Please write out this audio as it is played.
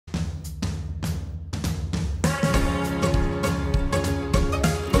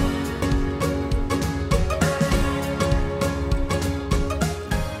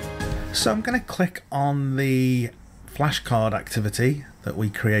So I'm going to click on the flashcard activity that we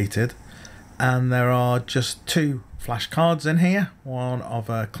created, and there are just two flashcards in here, one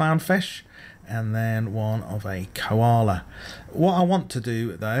of a clownfish and then one of a koala. What I want to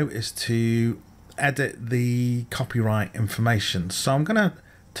do though is to edit the copyright information. So I'm going to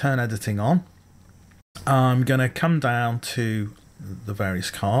turn editing on. I'm going to come down to the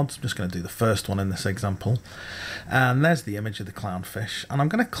various cards. I'm just going to do the first one in this example, and there's the image of the clownfish, and I'm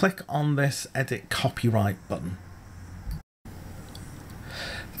going to click on this edit copyright button.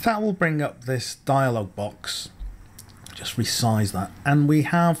 That will bring up this dialog box. Just resize that, and we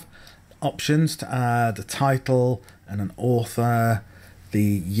have options to add a title and an author, the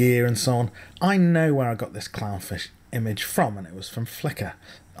year and so on. I know where I got this clownfish image from, and it was from Flickr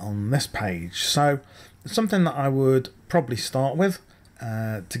on this page. So something that I would probably start with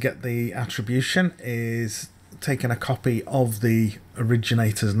to get the attribution is taking a copy of the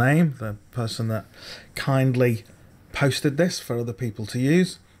originator's name, the person that kindly posted this for other people to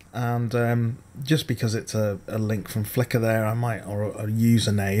use. And just because it's a link from Flickr there, I might, or a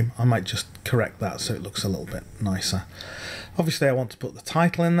username, I might just correct that so it looks a little bit nicer. Obviously I want to put the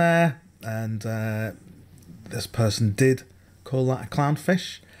title in there, and this person did call that a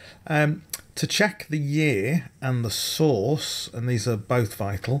clownfish. To check the year and the source, and these are both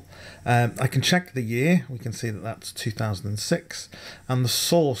vital, I can check the year. We can see that that's 2006, and the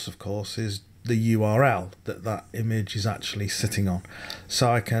source of course is the URL that that image is actually sitting on.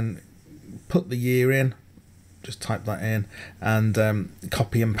 So I can put the year in, just type that in, and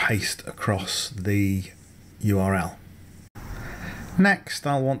copy and paste across the URL. Next,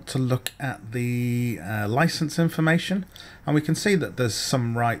 I'll want to look at the license information, and we can see that there's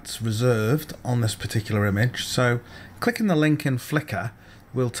some rights reserved on this particular image. So clicking the link in Flickr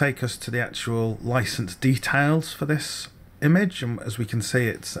will take us to the actual license details for this image, and as we can see,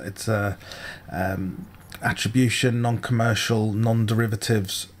 it's a attribution, non-commercial,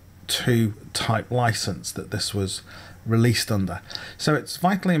 non-derivatives 2 type license that this was released under. So it's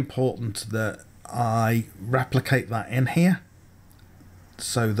vitally important that I replicate that in here,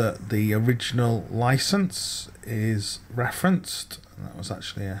 so that the original license is referenced. And that was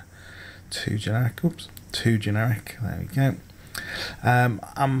actually a too generic. Oops, too generic. There we go.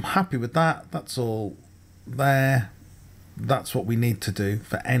 I'm happy with that. That's all there. That's what we need to do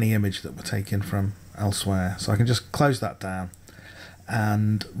for any image that we're taking from elsewhere. So I can just close that down,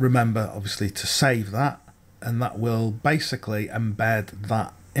 and remember obviously to save that, and that will basically embed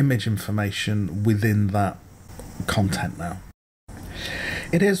that image information within that content now.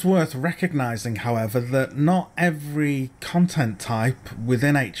 It is worth recognizing, however, that not every content type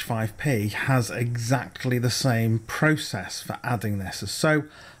within H5P has exactly the same process for adding this. So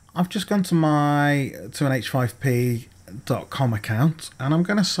I've just gone to an H5P.com account, and I'm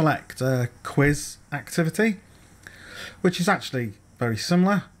going to select a quiz activity, which is actually very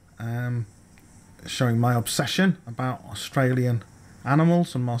similar, showing my obsession about Australian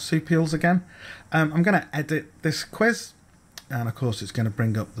animals and marsupials again. I'm going to edit this quiz, and of course it's going to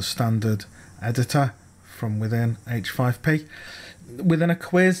bring up the standard editor from within H5P. Within a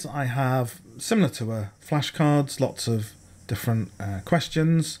quiz, I have, similar to a flashcards, lots of different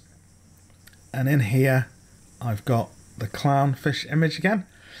questions, and in here I've got the clownfish image again.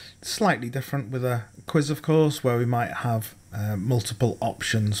 Slightly different with a quiz, of course, where we might have multiple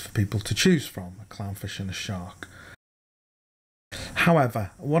options for people to choose from, a clownfish and a shark.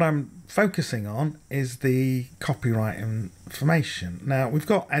 However, what I'm focusing on is the copyright information. Now, we've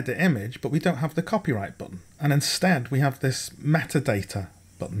got edit image, but we don't have the copyright button, and instead we have this metadata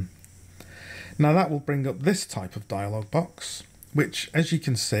button. Now that will bring up this type of dialog box, which, as you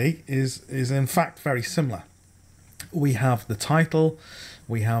can see, is in fact very similar. We have the title,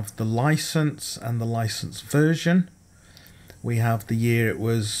 we have the license and the license version, we have the year it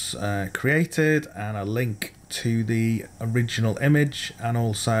was created, and a link to the original image, and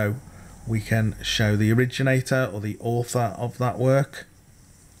also we can show the originator or the author of that work.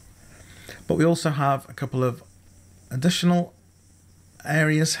 But we also have a couple of additional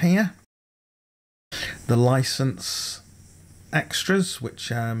areas here. The license extras,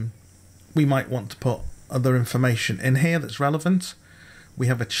 which we might want to put other information in here that's relevant. We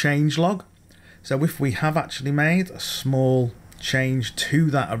have a change log. So if we have actually made a small change to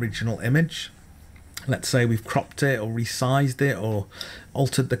that original image, let's say we've cropped it or resized it or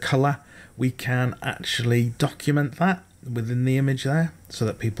altered the color, we can actually document that within the image there so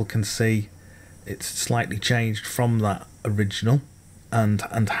that people can see it's slightly changed from that original,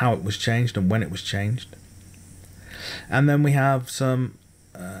 and how it was changed and when it was changed. And then we have some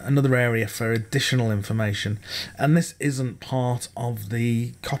another area for additional information, and this isn't part of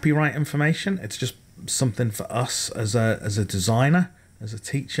the copyright information. It's just something for us as a designer, as a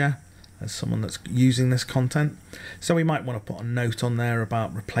teacher, as someone that's using this content. So we might want to put a note on there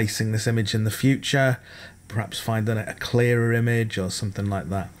about replacing this image in the future, perhaps finding a clearer image or something like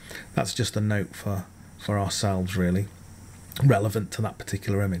that. That's just a note for ourselves, really, relevant to that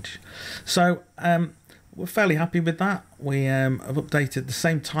particular image. So we're fairly happy with that. We have updated the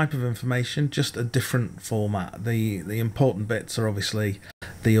same type of information, just a different format. The important bits are obviously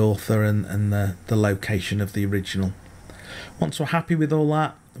the author and the location of the original. Once we're happy with all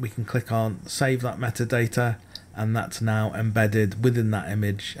that, we can click on save that metadata, and that's now embedded within that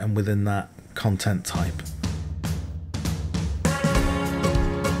image and within that content type.